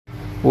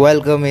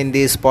Welcome in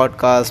this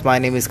podcast. My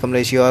name is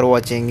Kamlesh. You are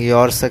watching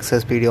your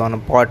success video on a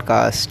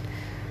podcast.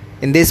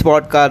 In this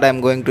podcast,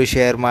 I'm going to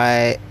share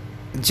my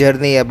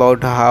journey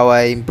about how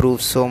I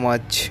improved so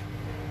much.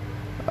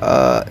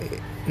 Uh,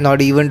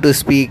 Not even to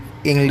speak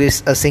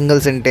English a single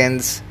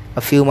sentence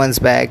a few months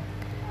back,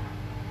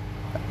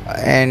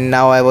 and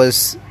now I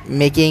was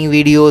making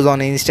videos on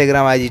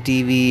Instagram,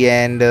 IGTV,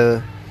 and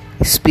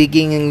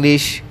speaking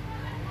English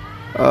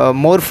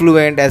more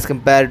fluent as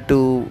compared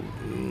to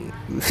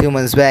few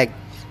months back.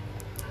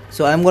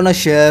 So I'm gonna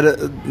share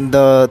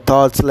the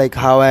thoughts like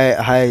how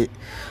I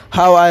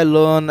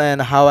learn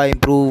and how I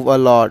improve a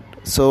lot.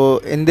 So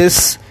in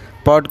this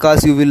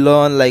podcast you will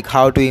learn like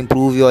how to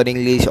improve your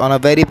English on a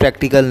very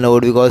practical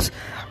note, because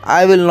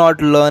I will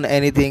not learn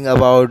anything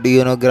about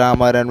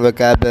grammar and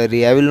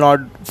vocabulary. I will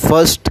not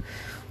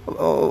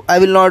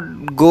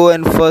go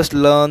and first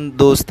learn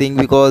those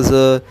things, because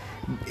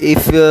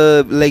if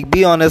like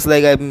be honest,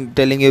 like I'm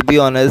telling you, be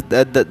honest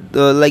that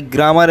like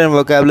grammar and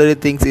vocabulary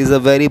things is a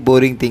very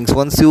boring things.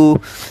 Once you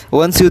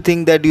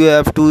think that you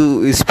have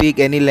to speak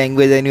any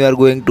language and you are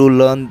going to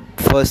learn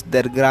first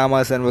their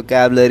grammars and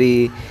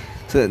vocabulary,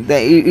 so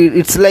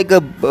it's like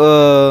a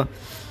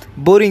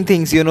boring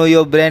things.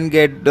 Your brain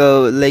get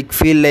like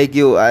feel like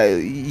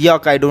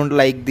yuck, I don't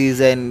like this,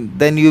 and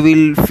then you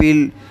will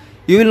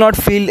not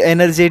feel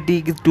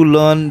energetic to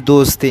learn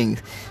those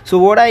things. So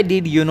what I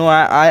did,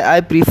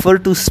 I prefer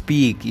to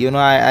speak.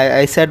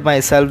 I said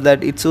myself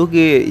that it's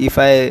okay if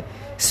I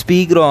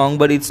speak wrong,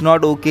 but it's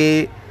not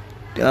okay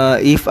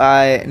if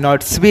I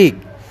not speak.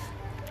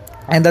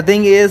 And the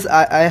thing is,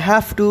 I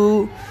have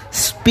to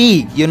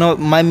speak.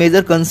 My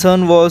major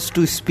concern was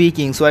to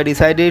speaking, so I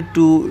decided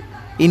to,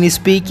 in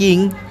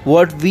speaking,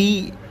 what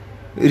we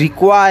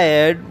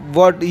required,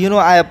 what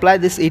I apply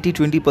this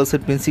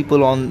 80-20%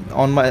 principle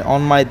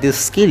on my this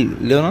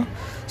skill.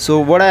 So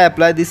what I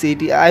apply this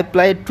 80, I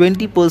apply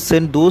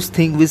 20% those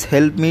things which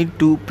help me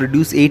to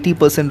produce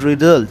 80%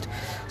 result.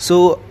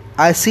 So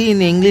I see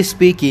in English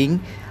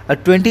speaking, a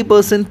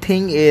 20%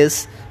 thing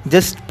is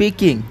just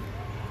speaking.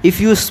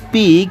 If you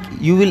speak,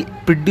 you will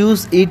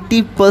produce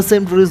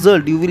 80%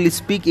 result. You will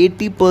speak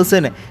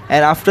 80%,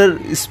 and after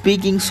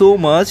speaking so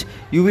much,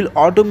 you will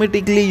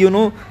automatically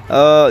your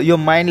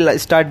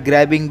mind start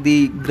grabbing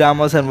the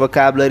grammars and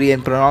vocabulary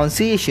and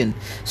pronunciation.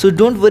 So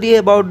don't worry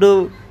about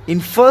the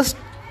in first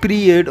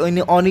period, on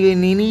your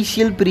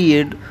initial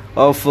period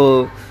of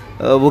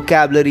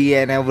vocabulary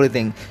and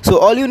everything. So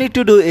all you need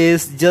to do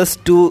is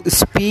just to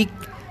speak,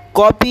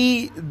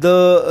 copy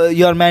the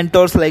your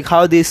mentors, like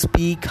how they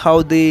speak,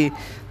 how they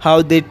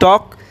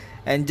talk,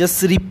 and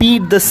just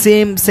repeat the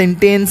same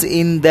sentence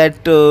in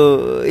that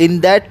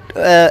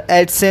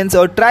AdSense,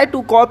 or try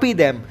to copy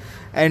them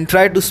and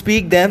try to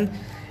speak them.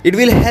 It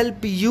will help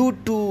you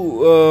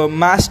to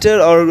master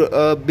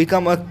or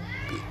become a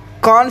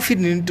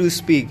confident to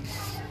speak.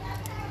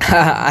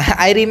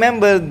 I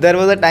remember there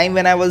was a time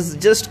when I was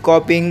just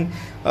copying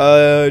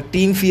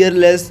Team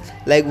Fearless,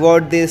 like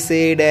what they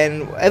said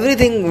and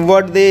everything,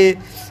 what they,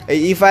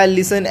 if I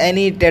listen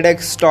any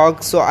TEDx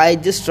talk, so I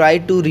just try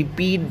to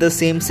repeat the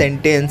same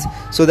sentence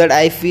so that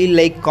I feel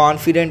like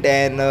confident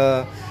and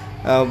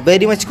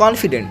very much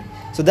confident.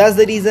 So that's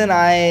the reason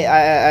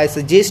I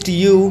suggest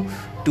you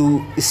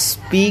to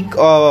speak.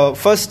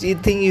 First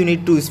thing you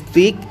need to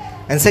speak,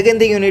 and second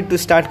thing you need to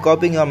start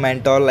copying your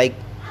mentor. Like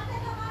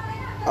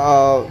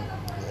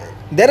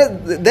there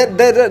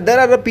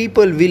are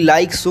people we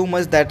like so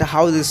much that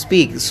how they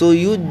speak, so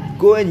you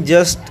go and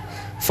just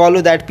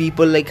follow that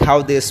people, like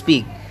how they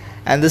speak.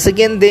 And the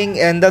second thing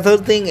and the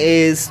third thing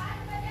is,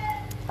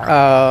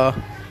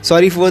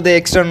 sorry for the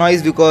extra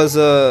noise, because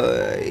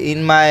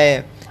in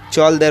my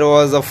chawl there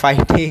was a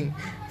fighting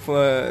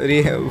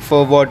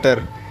for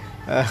water.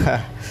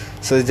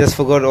 So just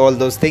forgot all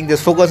those things.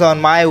 Just focus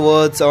on my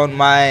words, on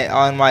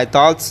my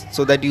thoughts,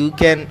 so that you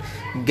can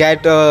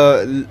get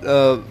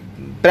a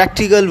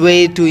practical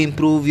way to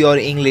improve your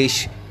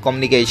English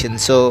communication.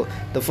 So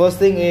the first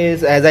thing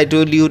is, as I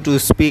told you, to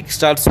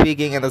start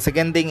speaking, and the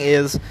second thing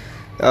is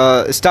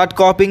start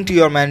copying to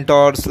your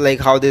mentors, like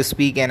how they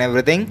speak and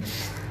everything.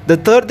 The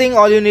third thing,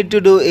 all you need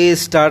to do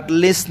is start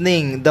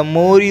listening. The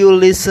more you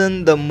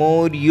listen, the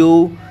more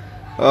the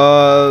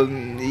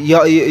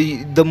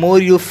more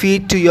you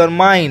feed to your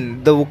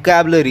mind the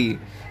vocabulary.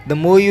 The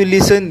more you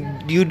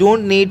listen, you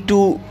don't need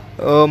to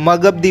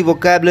mug up the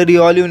vocabulary.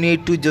 All you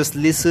need to just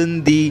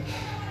listen the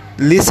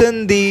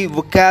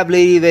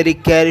vocabulary very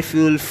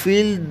careful.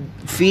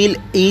 Feel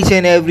each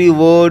and every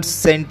word,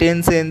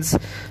 sentences,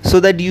 so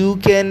that you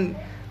can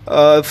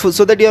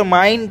so that your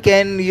mind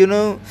can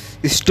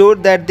store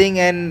that thing,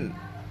 and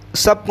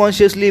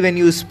subconsciously when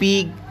you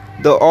speak,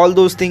 all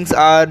those things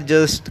are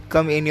just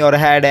come in your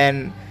head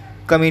and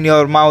come in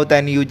your mouth,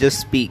 and you just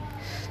speak.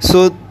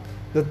 So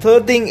the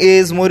third thing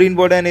is more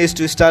important, is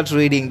to start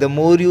reading. The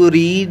more you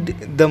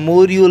read, the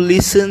more you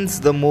listen,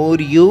 the more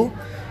you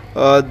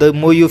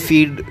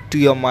feed to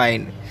your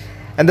mind.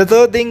 And the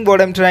third thing,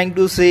 what I'm trying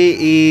to say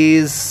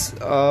is,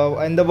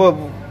 and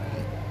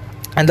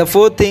the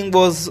fourth thing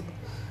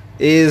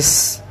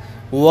is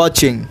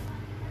watching.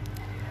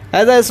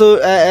 As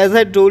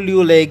I told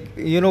you, like,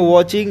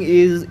 watching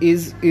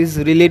is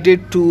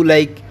related to,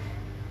 like,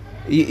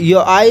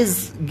 your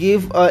eyes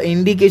give a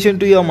indication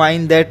to your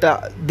mind that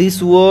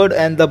this word,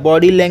 and the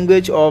body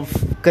language of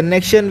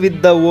connection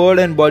with the word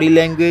and body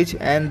language,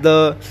 and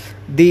the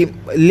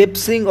lip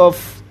sync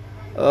of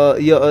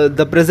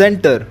the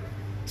presenter.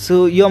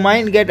 So your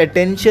mind get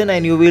attention,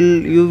 and you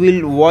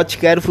will watch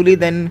carefully,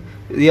 then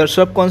your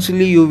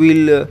subconsciously you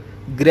will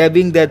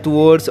grabbing that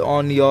words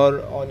on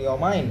your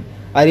mind.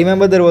 I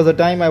remember there was a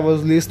time I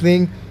was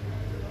listening.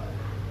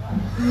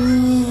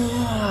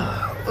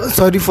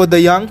 Sorry for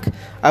the young.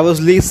 I was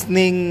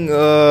listening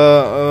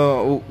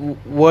world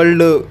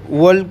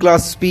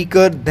class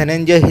speaker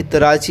Dhananjay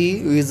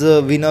Hitarachi, who is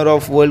a winner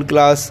of world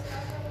class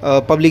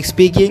public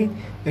speaking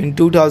in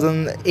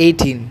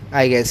 2018,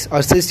 I guess,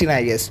 or 16,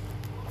 I guess.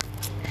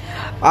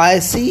 I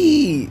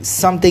see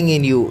something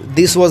in you.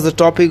 This was the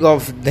topic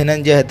of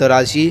Dhananjay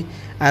Hitarachi,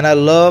 and I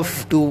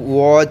love to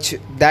watch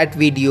that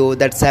video,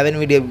 that 7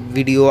 minute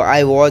video.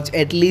 I watch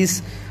at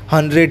least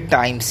 100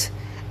 times,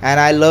 and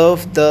I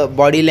love the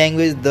body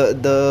language,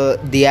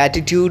 the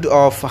attitude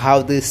of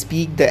how they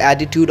speak, the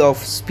attitude of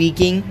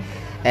speaking,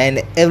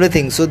 and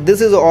everything. So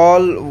this is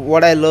all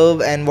what I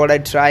love and what I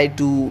try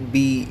to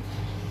be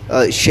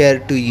share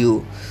to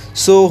you.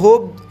 So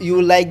hope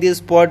you like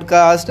this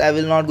podcast. I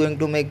will not going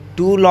to make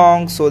too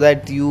long so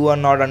that you are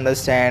not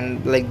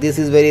understand, like, this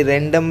is very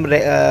random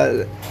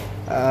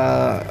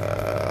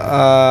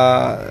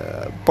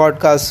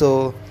podcast.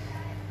 So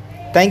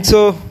thanks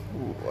for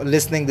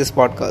listening this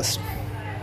podcast.